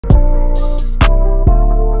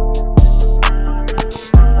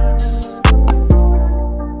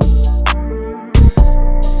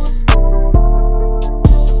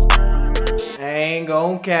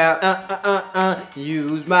cap.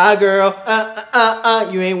 Use my girl.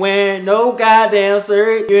 You ain't wearing no goddamn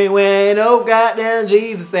shirt. You ain't wearing no goddamn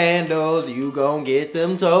Jesus sandals. You gon' get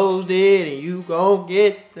them toasted and you gon'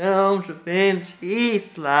 get them trippin'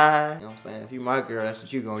 cheese slides. You know what I'm saying? If you my girl, that's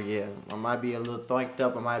what you gon' get. I might be a little thunked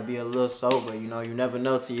up. I might be a little sober. You know, you never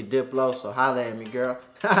know till you dip low. So holla at me, girl.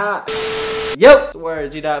 Yo, it's the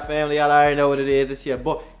word G-Dot family. Y'all already know what it is. It's your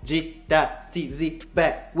boy G.TZ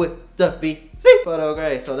back with the BC photo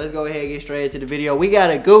grade. So let's go ahead and get straight into the video. We got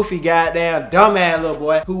a goofy goddamn dumbass little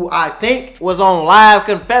boy who I think was on live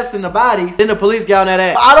confessing the bodies. Then the police got on that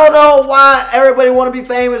ass. I don't know why everybody want to be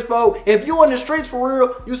famous, folks. If you in the streets for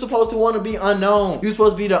real, you supposed to want to be unknown. You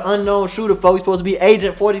supposed to be the unknown shooter, folks. You supposed to be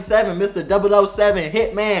Agent 47, Mr. 007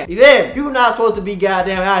 Hitman. You not supposed to be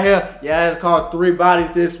goddamn out here. Yeah, it's called 3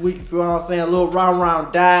 bodies this week. If you know what I'm saying, a little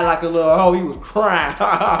round died like a little hoe. He was crying.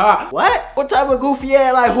 What? What type of goofy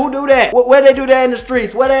ass? Like, who do that? Where they do that in the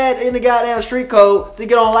streets? Where they in the goddamn street code to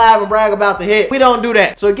get on live and brag about the hit? We don't do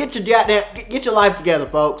that. So get your goddamn, get your life together,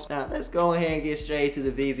 folks. Now, let's go ahead and get straight to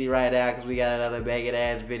the VZ right now because we got another banging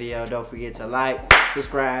ass video. Don't forget to like,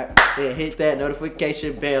 subscribe, and hit that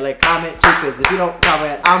notification bell and comment too, because if you don't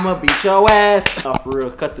comment, I'ma beat your ass. Oh, for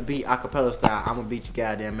real, cut the beat acapella style. I'ma beat your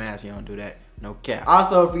goddamn ass. You don't do that. No cap.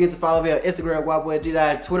 Also, don't forget to follow me on Instagram,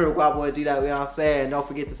 GuapBoyG., Twitter, GuapBoyG., you know what I'm saying? Don't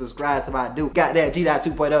forget to subscribe to my new goddamn G.Dot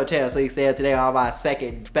 2.0 channel so you can stay today on my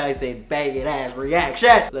second banging ass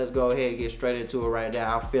reactions. Let's go ahead and get straight into it right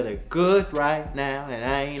now. I'm feeling good right now, and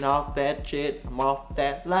I ain't off that shit. I'm off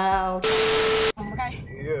that loud. Okay.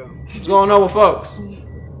 Yeah. What's going on with folks?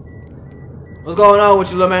 What's going on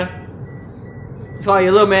with you, little man? Let's call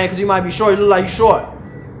you little man because you might be short. You look like you short.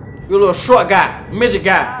 You're a little short guy, midget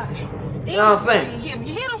guy. You know what I'm saying?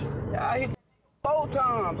 You hit him? Yeah, I hit 4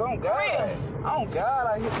 times. Oh God. Oh God,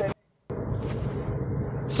 I hit that.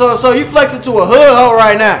 So you flexing to a hood hoe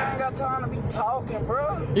right now. I ain't got time to be talking,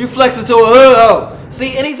 bro. You flexing to a hood hoe.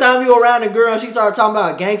 See, anytime you around a girl, she start talking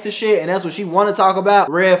about gangster shit, and that's what she want to talk about,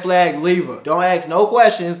 red flag, leave her. Don't ask no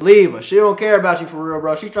questions, leave her. She don't care about you for real,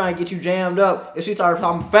 bro. She trying to get you jammed up. If she start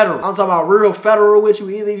talking federal, I'm talking about real federal with you.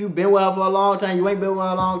 Either if you been with her for a long time, you ain't been with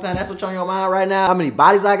her a long time. That's what's on your mind right now. How many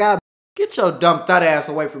bodies I got? Get your dumb thud ass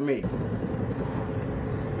away from me.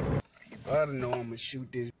 I don't know I'm gonna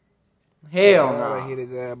shoot this. Hell no. I hit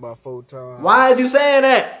his ass about 4 times. Why is you saying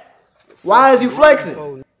that? Why is you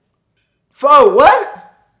flexing? For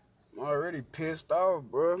what? I'm already pissed off,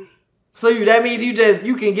 bro. So that means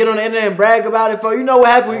you can get on the internet and brag about it for you know what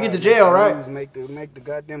happens when you get to jail, right? Make the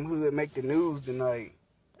goddamn hood make the news tonight.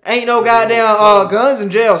 Ain't no goddamn guns in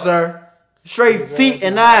jail, sir. Straight feet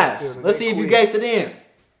and knives. Let's see if you gangsta then.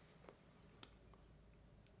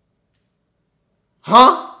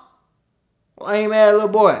 Huh? Lame ass little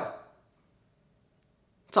boy.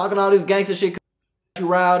 Talking all this gangster shit cause you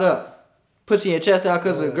riled up. Put you in your chest out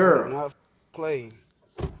cause of a girl. Not play.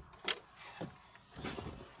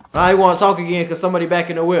 Now you want to talk again cause somebody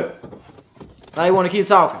back in the whip. Now you want to keep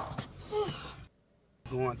talking.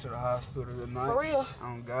 Going to the hospital tonight. For real?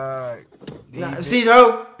 Oh God. Now, see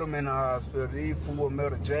though? I'm in the hospital. These full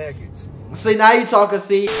metal jackets. See, now you talking,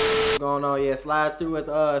 see. What's going on? Yeah, slide through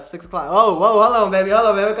at 6 o'clock. Oh, whoa, hold on, baby. Hold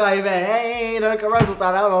on, baby. We'll call you back. Hey, no commercial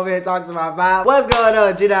started. I'm over here talking to my vibe. What's going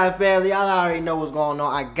on, G-Dot family? Y'all already know what's going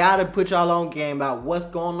on. I gotta put y'all on game about what's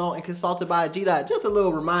going on and consulted by G-Dot. Just a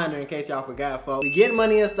little reminder in case y'all forgot, folks. We getting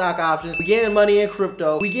money in stock options. We getting money in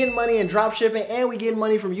crypto. We getting money in drop shipping. And we getting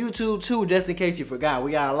money from YouTube, too, just in case you forgot.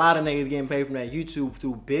 We got a lot of niggas getting paid from that YouTube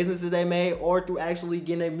through businesses they made or through actually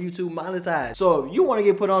getting their YouTube monetized. So if you want to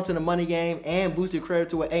get put onto the money game and boost your credit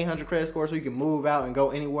to an 800 credit score so you can move out and go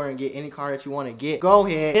anywhere and get any car that you want to get, go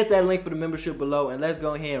ahead, hit that link for the membership below, and let's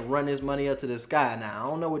go ahead and run this money up to the sky. Now, I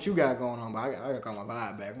don't know what you got going on, but I gotta call my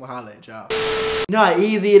vibe back. I'm gonna holler at y'all. You know how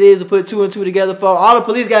easy it is to put 2 and 2 together, for all the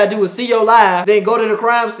police gotta do is see your live, then go to the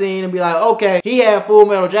crime scene and be like, okay, he had Full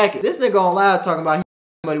Metal Jacket. This nigga on live talking about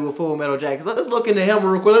somebody with Full Metal Jackets. Let's look into him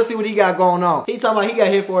real quick. Let's see what he got going on. He talking about he got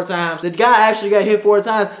hit 4 times. The guy actually got hit 4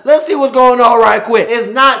 times. Let's see what's going on right quick. It's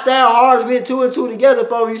not that hard to get 2 and 2 together,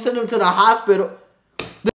 folks. You send them to the hospital.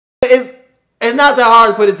 It's not that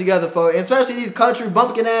hard to put it together, folks. Especially these country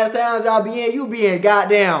bumpkin ass towns y'all be in. You be in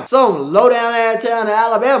goddamn some low down ass town in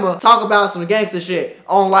Alabama talk about some gangster shit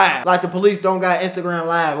on live. Like the police don't got Instagram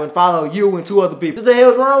live and follow you and 2 other people. What the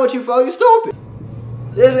hell's wrong with you, folks? You stupid.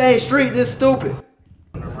 This ain't street. This is stupid.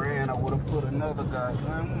 I would have put another guy.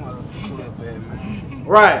 Man, what a clip at, man.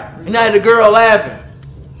 Right. And now the girl laughing.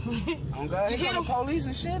 On God, he got the police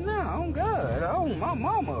and shit now. On God. Oh, my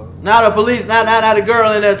mama. Now the police, now the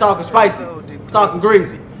girl in there talking spicy. Talking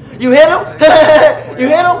greasy. You hit him? You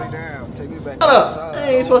hit him? Take me back Shut up.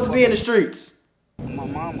 I ain't supposed to be in the streets. My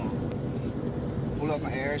mama. pull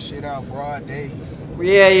up and air shit out broad day.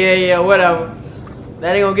 Yeah, whatever.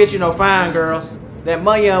 That ain't gonna get you no fine girls. That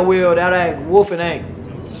money on wheel, that wolfing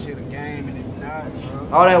ain't. This shit a game and it's not, bro.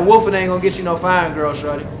 All that wolfing ain't gonna get you no fine girl,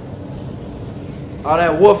 shorty. All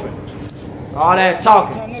that wolfing. All that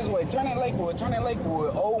talking. Come this way. Turn that Lakewood. Turn that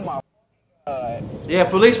Lakewood. Oh my God. Yeah,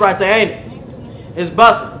 police right there, ain't it? It's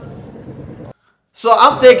busting. So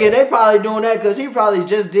I'm thinking they probably doing that because he probably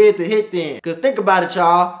just did the hit then. Because think about it,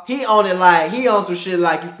 y'all. He on it like, he on some shit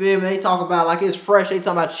like, you feel me? They talk about like it's fresh. They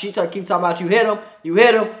talking about, keep talking about you hit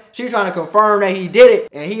him. She trying to confirm that he did it.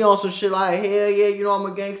 And he on some shit like, hell yeah, you know I'm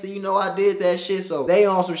a gangster. You know I did that shit. So they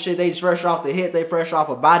on some shit. They fresh off the hit. They fresh off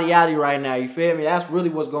a body outie right now. You feel me? That's really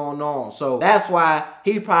what's going on. So that's why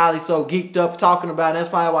he probably so geeked up talking about it. That's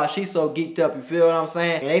probably why she's so geeked up. You feel what I'm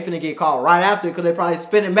saying? And they finna get caught right after because they probably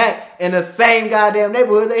spinning back in the same goddamn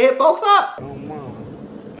neighborhood they hit folks up. Oh,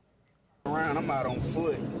 mom. Around, I'm out on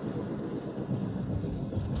foot.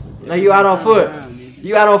 No, you out on foot.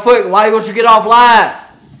 You out on foot. Why don't you get off live?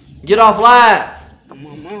 Get off live. I'm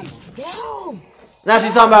on mama. Yo. Now she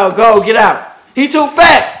talking about go, get out. He too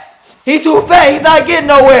fat. He too fat. He's not getting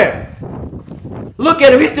nowhere. Look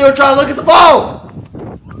at him. He's still trying to look at the phone.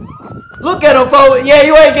 Look at him, folks. Yeah,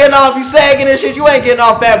 you ain't getting off. You sagging and shit. You ain't getting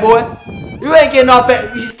off, fat boy. You ain't getting off fat.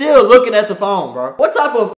 He's still looking at the phone, bro. What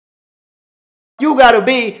type of you gotta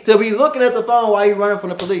be to be looking at the phone while you running from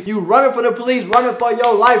the police? You running from the police, running for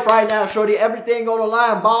your life right now, shorty. Everything on the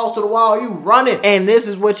line, balls to the wall. You running, and this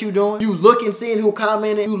is what you doing. You looking, seeing who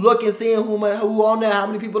commented. You looking, seeing who on there. How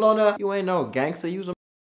many people on there? You ain't no gangster. You's a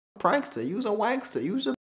prankster. You's a wankster.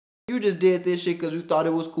 You just did this shit because you thought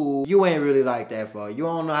it was cool. You ain't really like that, for you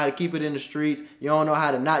don't know how to keep it in the streets. You don't know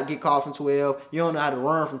how to not get caught from 12. You don't know how to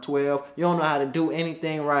run from 12. You don't know how to do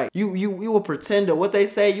anything right. You a pretender. What they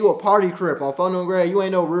say, you a party crip on phone and grade. You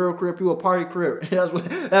ain't no real crip. You a party crip. That's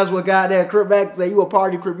what goddamn crip back say. You a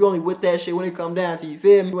party crip. You only with that shit when it come down to you.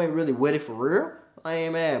 Feel me? You ain't really with it for real. I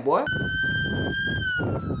ain't mad, boy.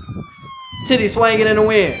 Titty swinging in the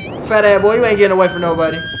wind. Fat ass boy, you ain't getting away from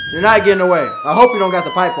nobody. You're not getting away. I hope you don't got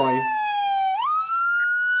the pipe on you.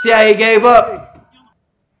 See how he gave up?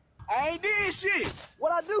 I ain't did shit.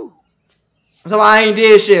 What I do? So I ain't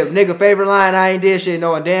did shit. Nigga, favorite line, I ain't did shit.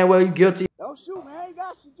 Knowing damn well you guilty. Don't shoot, man. I ain't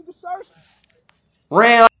got shit. You can search.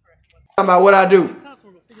 Ran like about what I do.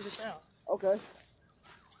 Okay.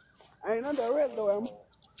 I ain't under arrest though, am I?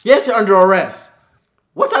 Yes, you're under arrest.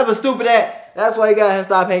 What type of stupid ass? That's why you gotta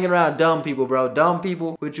stop hanging around dumb people, bro. Dumb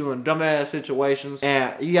people put you in dumbass situations.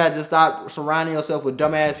 And you gotta just stop surrounding yourself with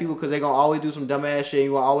dumbass people because they're gonna always do some dumbass shit.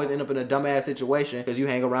 You're gonna always end up in a dumbass situation because you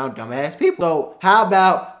hang around dumbass people. So how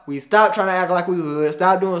about we stop trying to act like we good,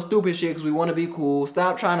 stop doing stupid shit because we want to be cool,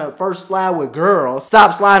 stop trying to first slide with girls,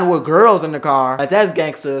 stop sliding with girls in the car, like that's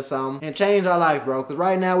gangster or something, and change our life, bro. Because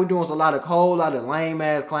right now we're doing a lot of lame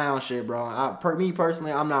ass clown shit, bro. Me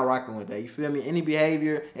personally, I'm not rocking with that. You feel me? Any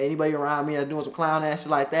behavior, anybody around me that's doing some clown ass shit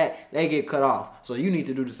like that, they get cut off. So you need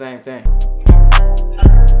to do the same thing.